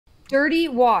dirty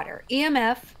water.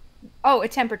 EMF. Oh, a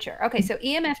temperature. Okay, so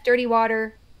EMF, dirty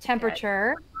water,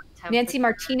 temperature. Nancy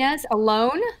Martinez,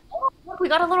 alone. Oh, look, we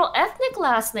got a little ethnic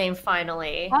last name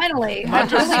finally. Finally. Not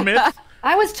just Smith.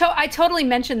 I totally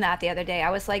mentioned that the other day.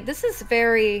 I was like, this is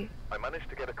very... I managed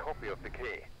to get a copy of the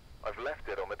key. I've left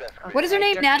it on the desk. What is her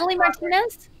name? Natalie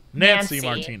Martinez? Nancy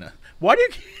Martina. Why do you...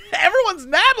 Everyone's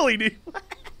Natalie, dude.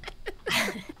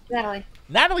 Natalie.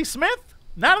 Natalie Smith?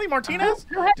 Natalie Martinez?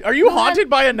 Are you haunted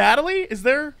by a Natalie? Is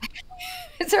there...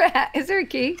 Is there a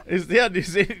key? Is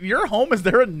your home? Is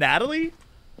there a Natalie?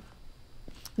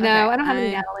 No, okay, I don't have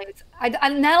any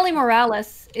Natalies. Natalie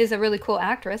Morales is a really cool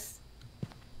actress.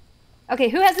 Okay,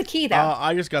 who has the key though?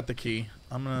 I just got the key.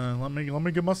 I'm gonna let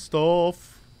me get my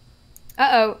stuff.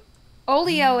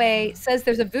 Olioe says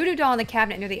there's a voodoo doll in the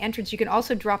cabinet near the entrance. You can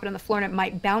also drop it on the floor and it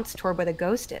might bounce toward where the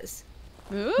ghost is.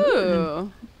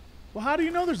 Ooh. Well, how do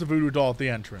you know there's a voodoo doll at the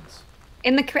entrance?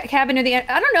 In the cabin near the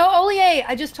I don't know. Olioe,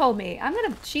 I just told me. I'm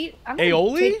gonna cheat.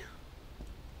 Aioli?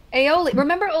 Aioli.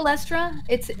 Remember Olestra?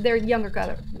 It's their younger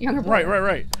brother.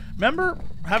 Right. Remember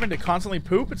having to constantly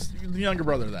poop? It's the younger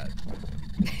brother of that.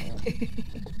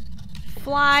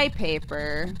 Fly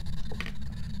paper.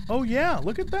 Oh yeah,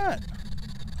 look at that.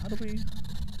 How do we...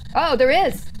 Oh, there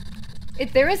is.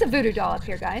 There is a voodoo doll up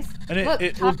here, guys. And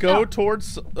it will go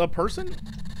towards a person?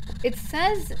 It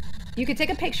says you could take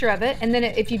a picture of it, and then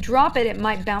if you drop it, it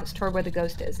might bounce toward where the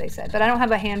ghost is, they said. But I don't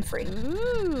have a hand free.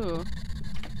 Ooh.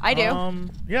 I do.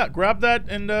 Yeah, grab that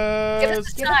and give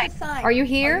us a sign. Are you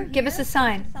here? Give us a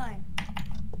sign.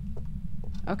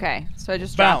 Okay, so I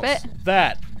just drop it.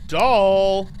 That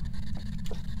doll.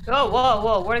 Oh,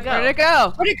 whoa, where'd it go? Where'd it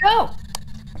go? Where'd it go?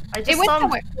 I just saw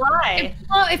him fly.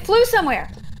 It flew somewhere.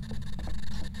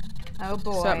 Oh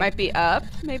boy. So it might be up,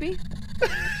 maybe?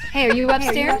 Hey, are you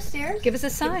upstairs? Give us a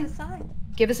sign.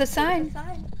 Give us a sign.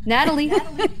 Natalie.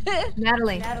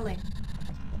 Natalie.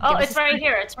 Oh, it's right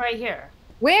here. It's right here.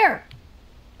 Where?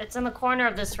 It's in the corner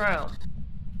of this room.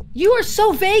 You are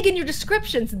so vague in your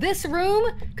descriptions. This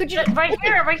room? Could you... Right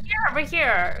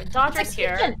here. Dodger's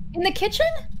here. In the kitchen?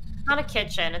 Not a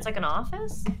kitchen. It's like an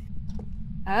office.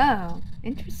 Oh,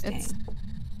 interesting.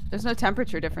 There's no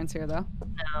temperature difference here, though.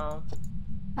 No.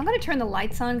 I'm going to turn the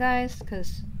lights on, guys,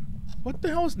 because... What the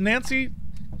hell is Nancy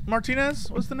Martinez?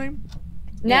 What's the name?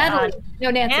 Natalie. No,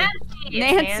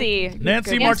 Nancy.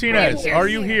 Nancy Martinez, are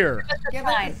you here? Give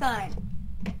us a sign.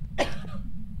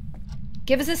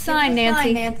 Give us a sign,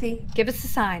 Nancy. Give us a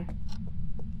sign.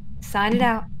 Sign it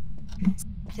out.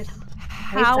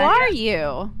 How are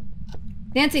you?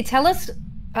 Nancy, tell us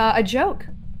a joke.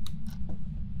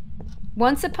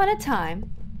 Once upon a time,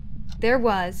 there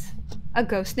was a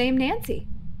ghost named Nancy,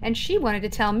 and she wanted to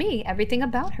tell me everything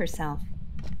about herself.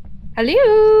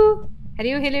 Hello.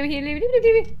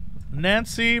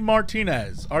 Nancy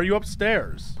Martinez, are you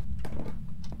upstairs?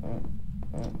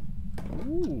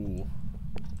 Ooh.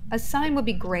 A sign would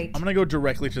be great. I'm gonna go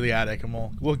directly to the attic and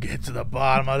we'll get to the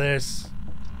bottom of this.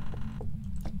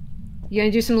 You gonna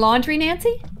do some laundry,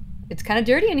 Nancy? It's kind of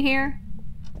dirty in here.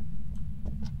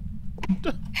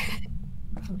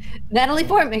 Natalie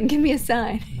Portman, give me a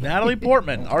sign. Natalie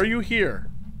Portman, are you here?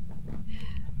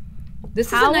 This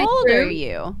is How a nice old room. are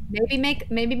you?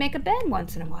 Maybe make a bed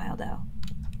once in a while, though.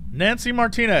 Nancy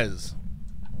Martinez,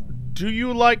 do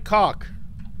you like cock?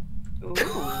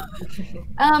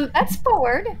 That's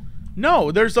forward.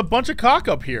 No, there's a bunch of cock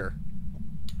up here.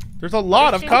 There's a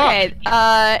lot of cock.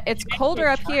 Okay, it's colder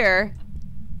up here.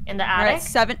 In the We're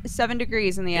attic? at 7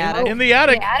 degrees in the attic. In the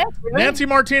attic. Really? Nancy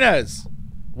Martinez,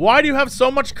 why do you have so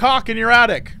much cock in your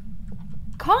attic?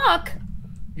 Cock?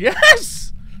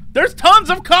 Yes! There's tons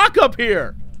of cock up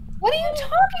here! What are you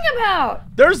talking about?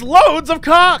 There's loads of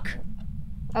cock!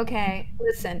 Okay,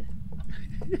 listen.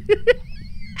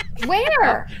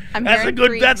 Where? That's a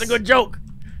good joke.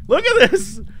 Look at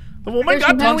this. The woman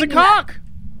got tons of cock.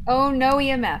 Oh, no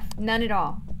EMF. None at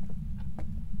all.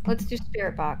 Let's do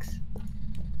spirit box.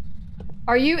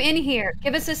 Are you in here?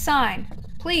 Give us a sign.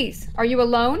 Please. Are you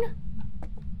alone?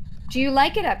 Do you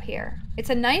like it up here? It's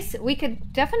a nice... We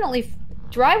could definitely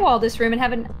drywall this room and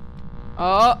have an...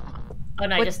 Oh. Oh,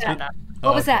 no, I just turned that.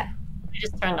 What was that? I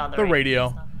just turned on the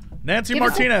radio. Nancy Give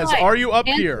us a Martinez, sign. are you up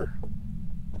Nancy. here?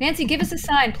 Nancy, give us a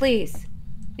sign, please.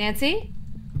 Nancy?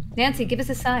 Nancy, give us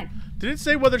a sign. Did it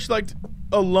say whether she liked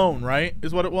alone, right?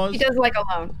 Is what it was? She does like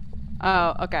alone.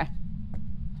 Oh, okay.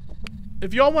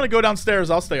 If y'all want to go downstairs,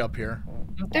 I'll stay up here.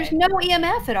 There's no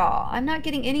EMF at all. I'm not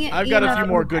getting any I've got a few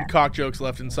more anywhere. good cock jokes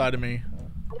left inside of me.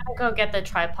 I'm gonna go get the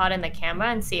tripod and the camera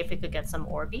and see if we could get some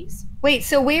Orbeez. Wait,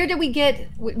 so where did we get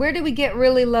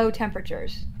really low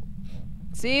temperatures?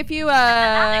 See if you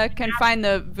can find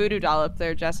the voodoo doll up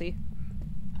there, Jesse.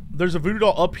 There's a voodoo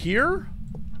doll up here?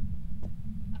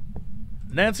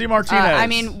 Nancy Martinez. I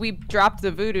mean, we dropped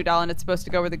the voodoo doll, and it's supposed to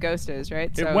go where the ghost is,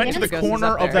 right? It went to the ghost is corner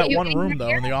up of there. that one room, though,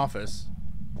 in the office.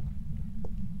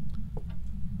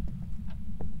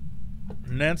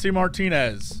 Nancy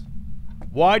Martinez.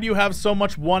 Why do you have so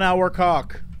much 1 hour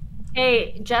cock?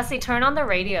 Hey, Jesse, turn on the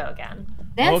radio again.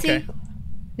 Nancy. Okay.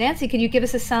 Nancy, can you give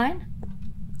us a sign?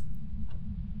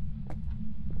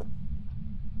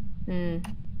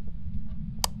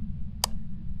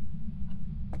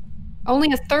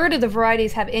 Only a third of the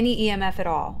varieties have any EMF at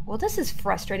all. Well, this is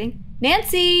frustrating.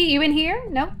 Nancy, you in here?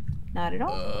 No, not at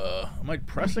all. Am I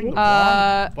pressing the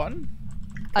wrong button?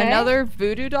 Okay. Another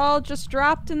voodoo doll just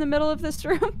dropped in the middle of this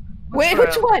room. Wait,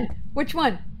 which one? Which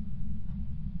one?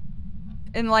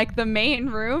 In like the main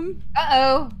room.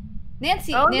 Uh-oh.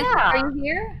 Nancy, Oh, Nancy, yeah. are you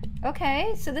here?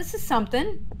 Okay, so this is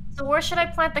something. So where should I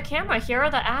plant the camera? Here or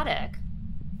the attic?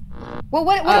 Well,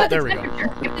 what about there the we go.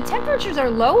 temperature? If the temperatures are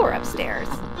lower upstairs,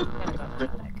 I'm gonna go to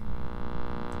the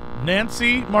attic.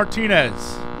 Nancy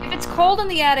Martinez. if it's cold in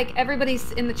the attic,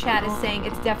 everybody's in the chat is saying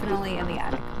it's definitely in the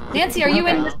attic. Nancy, are you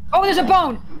in this? Oh, there's a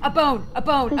bone! A bone! A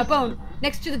bone! A bone!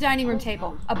 Next to the dining room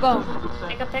table. A bone.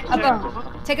 Take a picture. A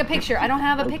bone. Take a picture. I don't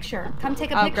have a picture. Come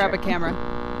take a I'll picture. grab a camera.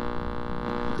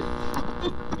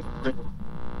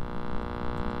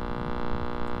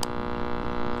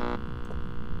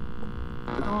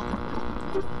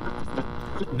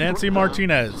 Nancy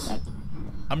Martinez.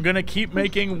 I'm gonna keep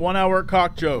making 1 hour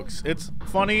cock jokes. It's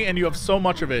funny and you have so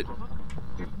much of it.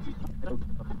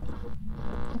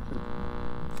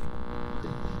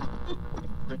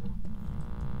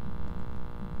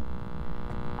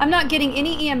 I'm not getting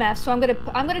any EMF, so I'm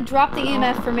gonna drop the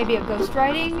EMF for maybe a ghost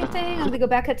riding thing. I'm gonna go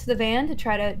back up to the van to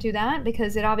try to do that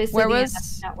because it obviously Where the was- EMF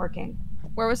is not working.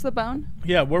 Where was the bone?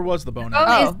 Yeah, where was the bone Bone at?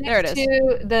 Oh, is there it next is.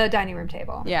 to the dining room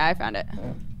table. Yeah, I found it.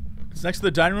 It's next to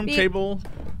the dining room Beep. table.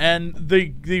 And the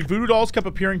voodoo dolls kept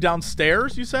appearing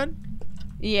downstairs, you said?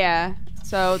 Yeah.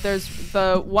 So there's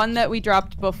the one that we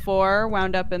dropped before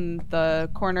wound up in the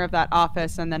corner of that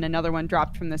office, and then another one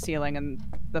dropped from the ceiling, and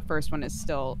the first one is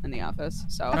still in the office.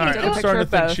 So All right, take a I'm picture starting to of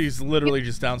think both. she's literally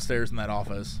just downstairs in that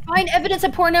office. Find evidence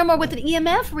of paranormal with an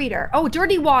EMF reader. Oh,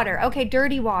 dirty water. Okay,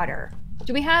 dirty water.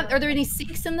 Do we have? Are there any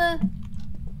sinks in the?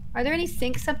 Are there any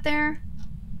sinks up there?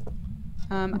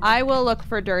 I will look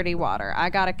for dirty water. I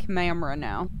got a camera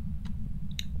now.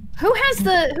 Who has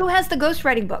the ghost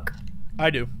writing book? I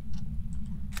do.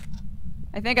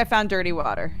 I think I found dirty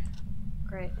water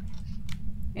Great.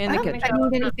 in I the don't kitchen. think I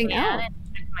need anything else.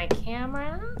 Check my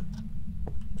camera.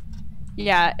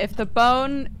 Yeah, if the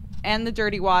bone and the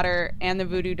dirty water and the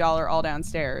voodoo doll are all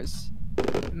downstairs,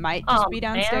 it might just be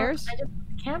downstairs. Man, I just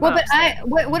put the camera Well, but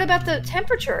upstairs. what about the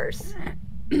temperatures?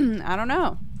 I don't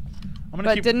know. I'm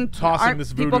gonna But keep tossing aren't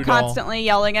this voodoo people doll. constantly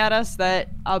yelling at us that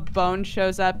a bone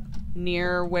shows up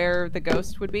near where the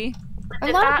ghost would be? A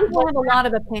Did lot that of people work? have a lot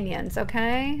of opinions.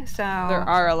 Okay, so There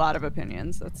are a lot of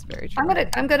opinions. That's very true.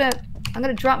 I'm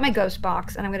gonna drop my ghost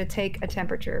box and I'm gonna take a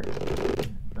temperature.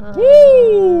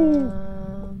 Woo!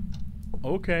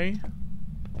 Okay.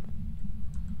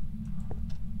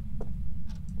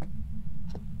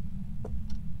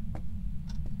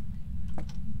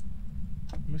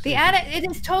 Let me see The if attic.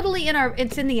 It is totally in our.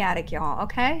 It's in the attic, y'all.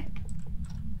 Okay.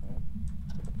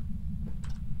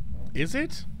 Is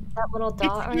it? That little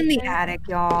dot It's right in the there? attic,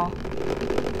 y'all.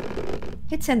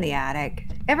 It's in the attic.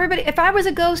 Everybody, if I was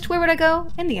a ghost, where would I go?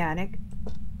 In the attic.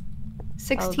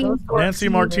 16, ghost 14, Nancy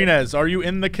Martinez, are you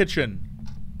in the kitchen?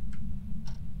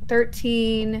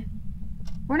 13.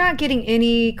 We're not getting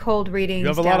any cold readings. You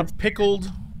have a lot down- of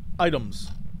pickled items.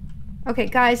 Okay,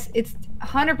 guys, it's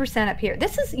 100% up here.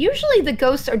 This is usually the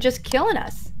ghosts are just killing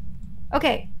us.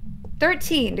 Okay,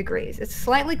 13 degrees. It's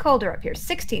slightly colder up here.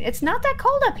 16. It's not that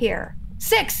cold up here.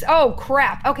 6. Oh,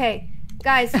 crap. Okay,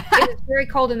 guys, it's very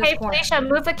cold in this Hey, corner. Felicia,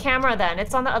 move the camera then.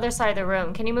 It's on the other side of the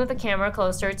room. Can you move the camera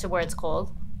closer to where it's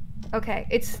cold? Okay,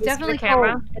 it's You see definitely the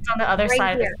camera. cold. It's on the other Right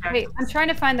side here. of the Wait, I'm trying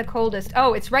to find the coldest.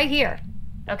 Oh, it's right here.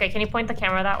 Okay, can you point the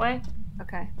camera that way?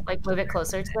 Okay. Like move it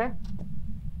closer to there?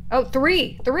 Oh,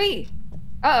 3. 3.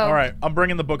 Uh-oh. All right, I'm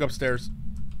bringing the book upstairs.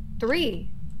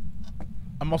 3.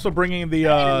 I'm also bringing the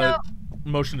know.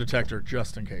 motion detector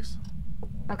just in case.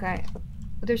 Okay.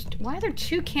 Why are there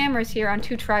 2 cameras here on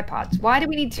 2 tripods? Why do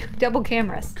we need 2 double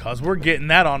cameras? Cause we're getting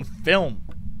that on film.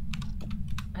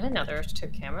 I didn't know there was 2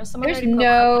 cameras. Someone There's already put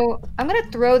no... I'm going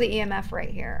to throw the EMF right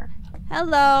here.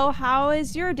 Hello, how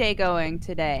is your day going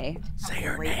today? Say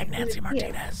her name, Nancy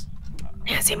Martinez.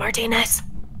 Nancy Martinez.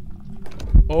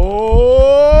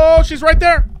 Oh, she's right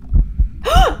there.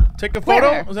 Take a photo.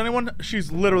 Where? Is anyone?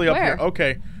 She's literally up Where? here.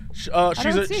 Okay. She don't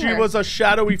see she her. was a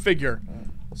shadowy figure.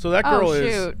 So that girl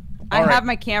is. Shoot. I have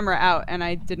my camera out and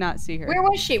I did not see her. Where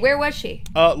was she? Where was she?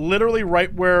 Literally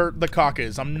right where the cock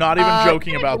is. I'm not even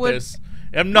joking about this.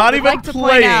 I'm not even like to point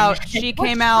playing. out, she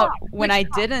came out when Which I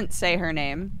cock? didn't say her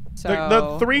name. So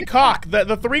The three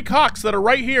cocks that are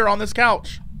right here on this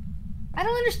couch. I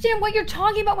don't understand what you're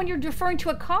talking about when you're referring to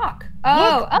a cock.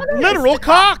 Oh, Look, there it is. literal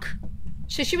cock.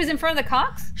 She was in front of the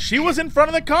cocks? She was in front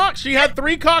of the cock. She had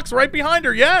 3 cocks right behind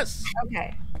her. Yes.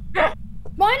 Okay.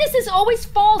 Why does this always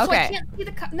fall so I Okay. can't see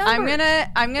the numbers?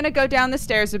 I'm gonna go down the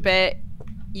stairs a bit.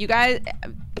 You guys,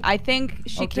 I think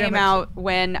she came out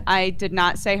when I did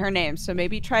not say her name. So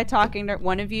maybe try talking to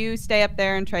one of you. Stay up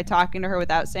there and try talking to her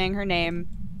without saying her name.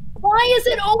 Why is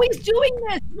it always doing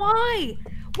this? Why?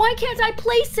 Why can't I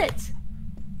place it?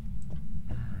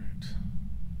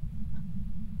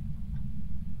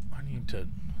 I need to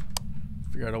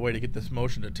figure out a way to get this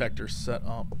motion detector set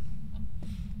up.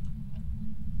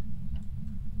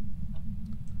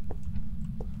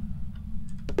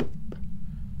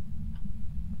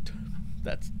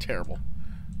 That's terrible.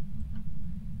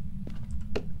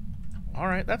 All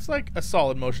right, that's like a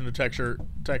solid motion detection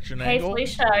Hey, angle.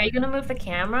 Felicia, are you gonna move the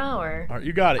camera or? All right,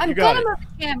 you got it. I'm You got gonna it. move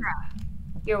the camera.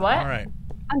 You're what? All right.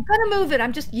 I'm gonna move it.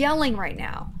 I'm just yelling right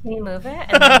now. Can you move it?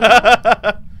 And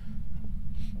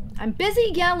I'm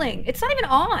busy yelling. It's not even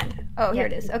on. Oh, here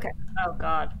it is. Okay. oh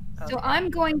God. So Okay. I'm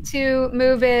going to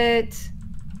move it.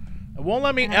 It won't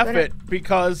let me I'm F gonna- it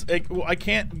because I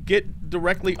can't get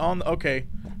directly on the. Okay,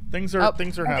 things are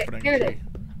happening. here it is.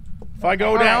 If I go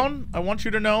All right. down, I want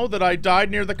you to know that I died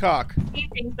near the cock. Few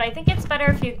things, but I think it's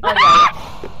better if you. Oh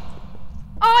yeah.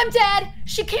 Oh, I'm dead.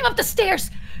 She came up the stairs.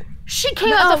 She came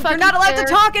No, up the fucking you're not allowed stairs.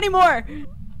 to talk anymore.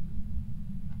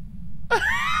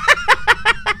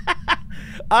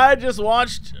 I just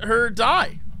watched her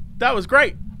die. That was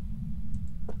great.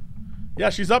 Yeah,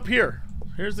 she's up here.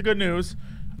 Here's the good news.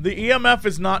 The EMF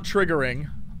is not triggering.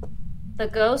 The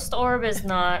ghost orb is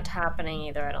not happening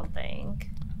either. I don't think.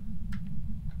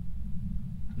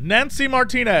 Nancy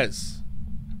Martinez.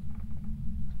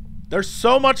 There's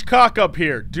so much cock up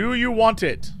here. Do you want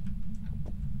it?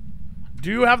 Do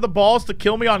you have the balls to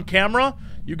kill me on camera?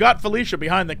 You got Felicia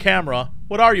behind the camera.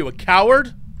 What are you, a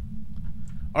coward?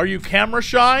 Are you camera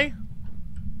shy?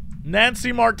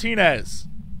 Nancy Martinez.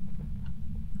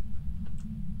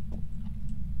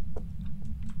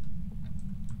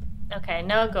 Okay,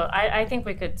 no go. I think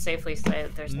we could safely say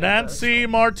that there's no Nancy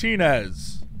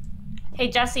Martinez. ghost. Hey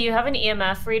Jesse, you have an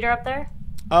EMF reader up there?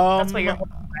 That's what you're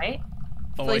holding, right?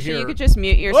 Oh, I Felicia, hear. you could just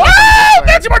mute yourself. Oh, on Discord,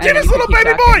 Nancy and then Martinez, you little can keep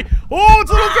baby talking. boy! Oh,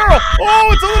 it's a little girl! Oh,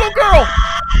 it's a little girl!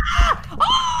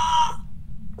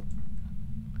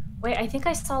 Wait, I think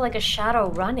I saw like a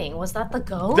shadow running. Was that the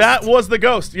ghost? That was the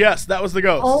ghost. Yes, that was the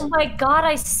ghost. Oh my God,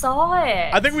 I saw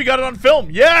it. I think we got it on film.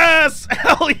 Yes!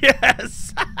 Hell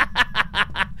yes!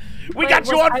 We Wait, got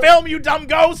you was on I- film, you dumb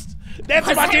ghost! Nancy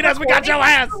Was I Martinez, we got your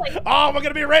ass! recording? Oh, we're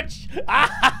gonna be rich!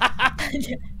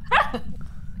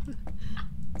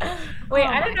 Wait,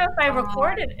 I don't know if I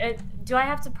recorded it. Do I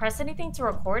have to press anything to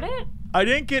record it? I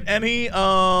didn't get any,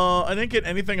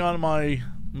 anything on my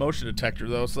motion detector,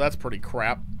 though, so that's pretty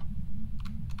crap.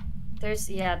 There's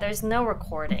no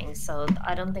recording, so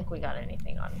I don't think we got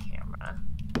anything on camera.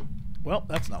 Well,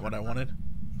 that's not what I wanted.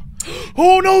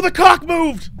 Oh, no, the cock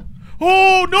moved! Oh,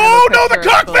 I have a no, the picture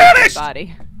of cock Felicia's vanished!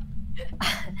 Body.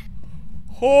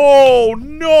 Oh,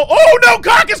 no. Oh, no,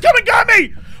 cock is coming at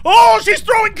me! Oh, she's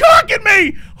throwing cock at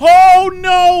me! Oh,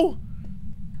 no!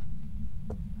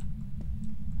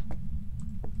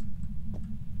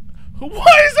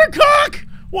 Why is there cock?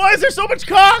 Why is there so much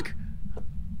cock?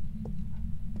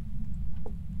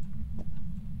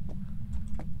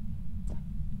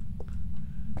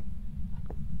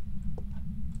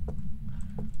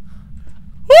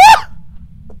 Ah!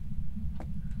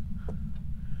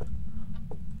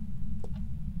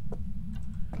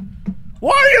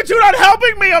 Why are you two not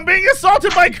helping me? I'm being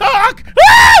assaulted by cock!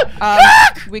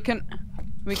 Ah! Cock! We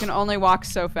can only walk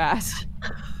so fast.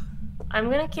 I'm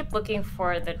gonna keep looking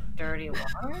for the dirty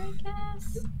water, I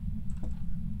guess.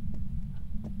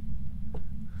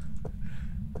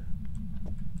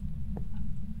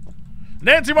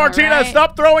 Nancy Martinez, right.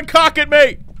 stop throwing cock at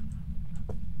me!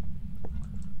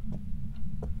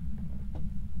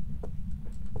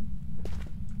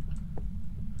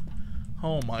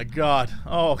 Oh my god.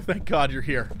 Oh, thank god you're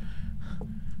here.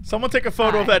 Someone take a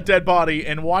photo of Hi. that dead body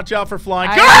and watch out for flying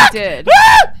I cock! did.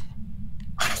 Ah!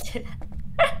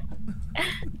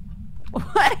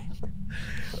 What?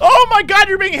 Oh my god,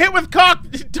 you're being hit with cock!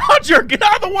 Dodger, get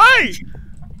out of the way!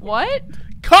 What?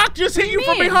 Cock just hit do you you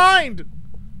from mean? behind!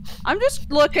 I'm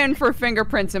just looking for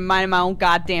fingerprints and minding my own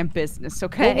goddamn business,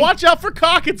 okay? Well, watch out for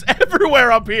cock, it's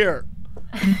everywhere up here!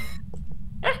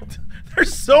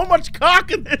 There's so much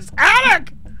cock in this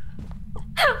attic.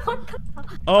 What the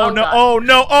fuck? Oh, no! God. Oh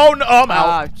no! Oh no! I'm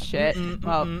out. Oh shit.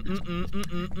 Well,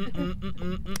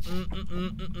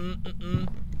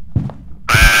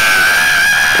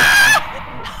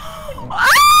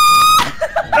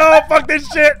 No! Fuck this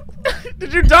shit!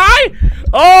 Did you die?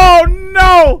 Oh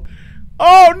no!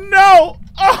 Oh no!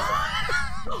 Oh!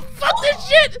 Fuck this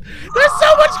shit! There's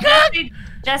so much cock!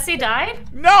 Jesse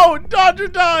died? No! Dodger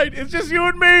died! It's just you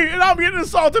and me, and I'm getting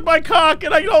assaulted by cock,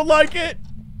 and I don't like it!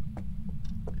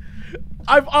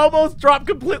 I've almost dropped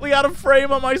completely out of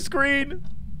frame on my screen.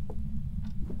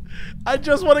 I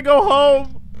just want to go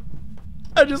home.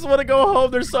 I just want to go home.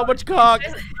 There's so much cock.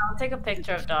 I'll take a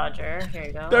picture of Dodger. Here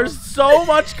you go. There's so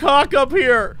much cock up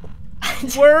here.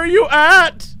 Where are you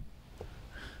at?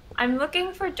 I'm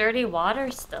looking for dirty water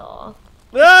still.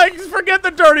 Ah, forget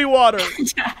the dirty water.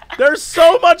 There's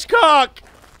so much cock.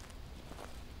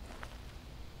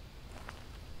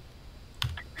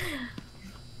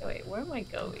 Wait, where am I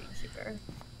going here?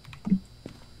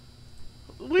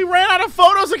 We ran out of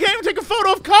photos. I can't even take a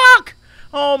photo of cock.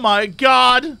 Oh my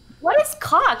god. What is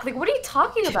cock? Like, what are you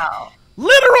talking about?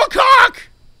 Literal cock.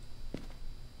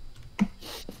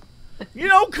 You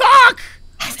know, cock.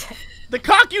 The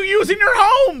cock you use in your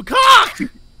home. Cock.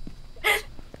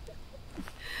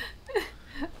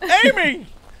 Amy.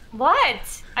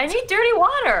 What? I need dirty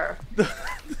water.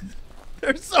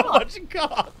 There's so much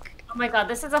cock. Oh my god,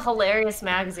 this is a hilarious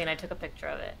magazine. I took a picture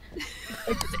of it.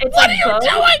 It's What like are you Vogue.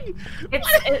 doing?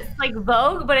 It's like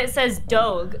Vogue, but it says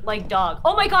dog, like dog.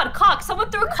 Oh my god, cock! Someone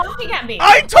threw cocking at me!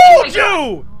 I told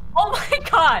you! Oh my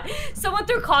god! Someone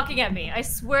threw cocking at me. I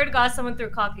swear to god, someone threw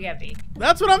cocking at me.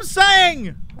 That's what I'm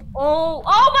saying! Oh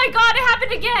my god, it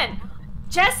happened again!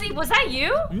 Jesse, was that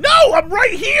you? No, I'm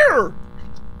right here!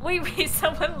 Wait,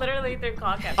 someone literally threw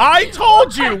cock at me. I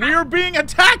told you, we are being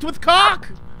attacked with cock!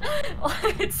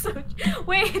 It's so...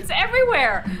 Wait, it's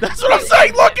everywhere! That's what I'm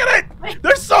saying, look at it!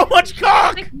 There's so much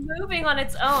cock! It's like moving on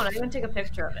its own. I'm gonna take a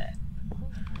picture of it.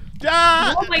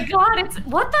 Ah, Oh my god, it's...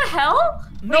 What the hell?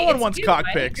 No Wait, one it's wants you, cock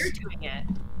right? pics. You're doing it.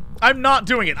 I'm not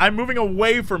doing it. I'm moving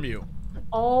away from you.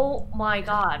 Oh my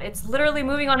god, it's literally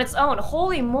moving on its own.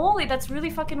 Holy moly, that's really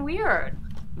fucking weird.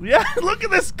 Yeah, look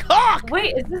at this cock!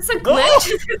 Wait, is this a glitch? Oh!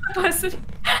 Is this supposed to be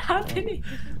happening?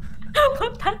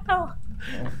 What the hell?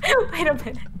 Wait a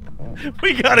minute.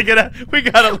 We gotta get out. We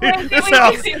gotta leave this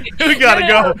house. We gotta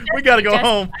go. We gotta go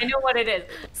home. I know what it is.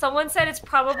 Someone said it's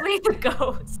probably the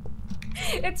ghost.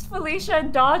 It's Felicia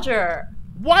and Dodger.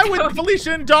 Why would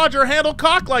Felicia and Dodger handle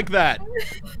cock like that?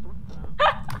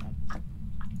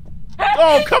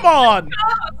 Oh, come on!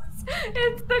 Ghost.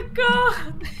 It's the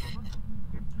ghost.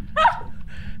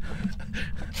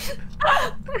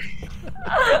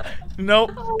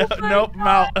 Nope. Oh my Nope. I'm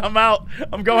out. I'm out.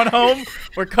 I'm going home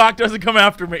where cock doesn't come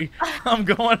after me. I'm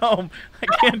going home. I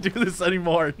can't do this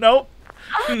anymore. Nope.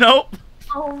 Nope.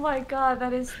 Oh my god,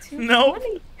 that is too Nope.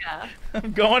 funny. Yeah.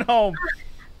 I'm going home.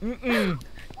 Mm-mm.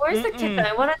 Where's the kitchen?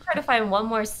 I want to try to find one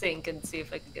more sink and see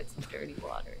if I can get some dirty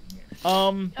water in here.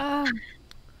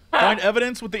 Find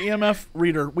evidence with the EMF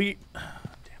reader. Damn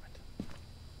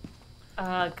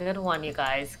it. Good one, you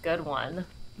guys. Good one.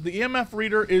 The EMF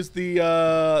reader is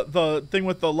the thing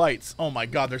with the lights. Oh my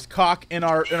god, there's cock in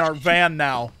our van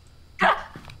now.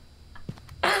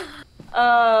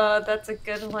 Oh, that's a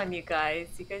good one, you guys.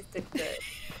 You guys did good.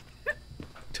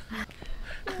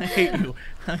 I hate you.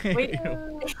 I hate Wait.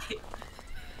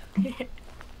 you.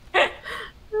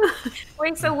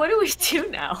 Wait, so what do we do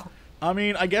now? I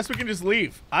mean, I guess we can just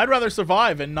leave. I'd rather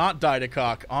survive and not die to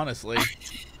cock, honestly. I'm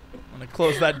gonna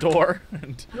close that door.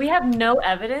 And We have no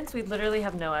evidence. We literally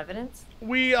have no evidence.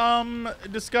 we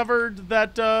discovered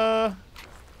that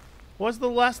what was the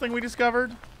last thing we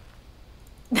discovered?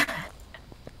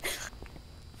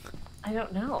 I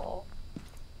don't know.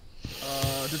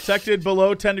 Detected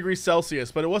below 10 degrees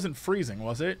Celsius, but it wasn't freezing,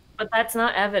 was it? But that's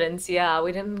not evidence. Yeah,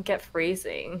 we didn't get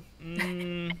freezing.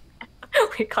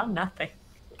 We got nothing.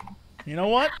 You know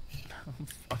what?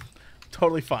 I'm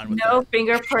totally fine with No that.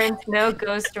 fingerprints, no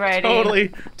ghost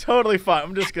writing. Totally fine.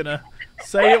 I'm just gonna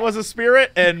say it was a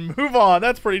spirit and move on.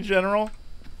 That's pretty general.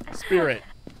 Spirit.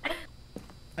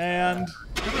 And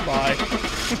goodbye.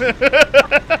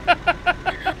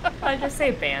 I just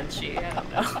say banshee. I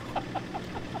don't know.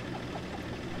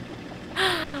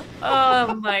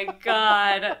 Oh my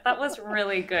god, that was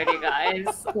really good, you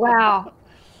guys. Wow.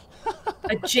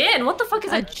 A djinn? What the fuck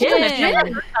is a A djinn? I've djinn.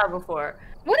 never heard that before.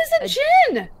 What is a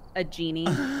djinn? A genie.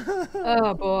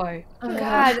 Oh boy.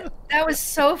 God, that was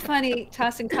so funny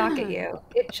tossing cock at you.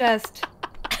 It just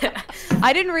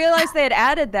I didn't realize they had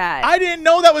added that. I didn't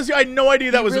know that was. I had no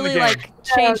idea that was really, in the game. Like,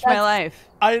 changed my life.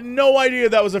 I had no idea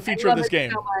that was a feature of this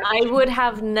game. So I would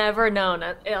have never known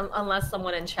unless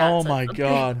someone in chat Oh said my something.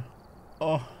 god.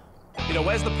 Oh. You know,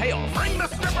 where's the payoff? Bring the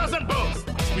strippers and booze!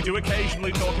 We do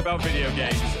occasionally talk about video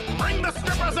games. Bring the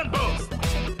strippers and booze!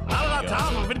 Not enough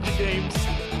time for video games.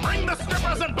 Bring the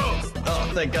strippers and booze!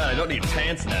 Oh, thank God, I don't need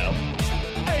pants now.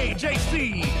 Hey,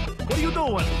 JC! What are you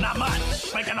doing? Not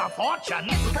much. Making a fortune.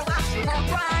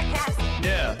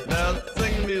 Yeah, now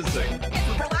sing music.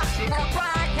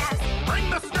 Bring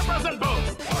the strippers and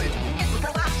booze!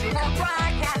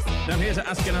 I'm here to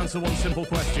ask and answer one simple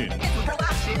question.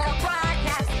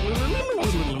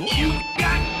 You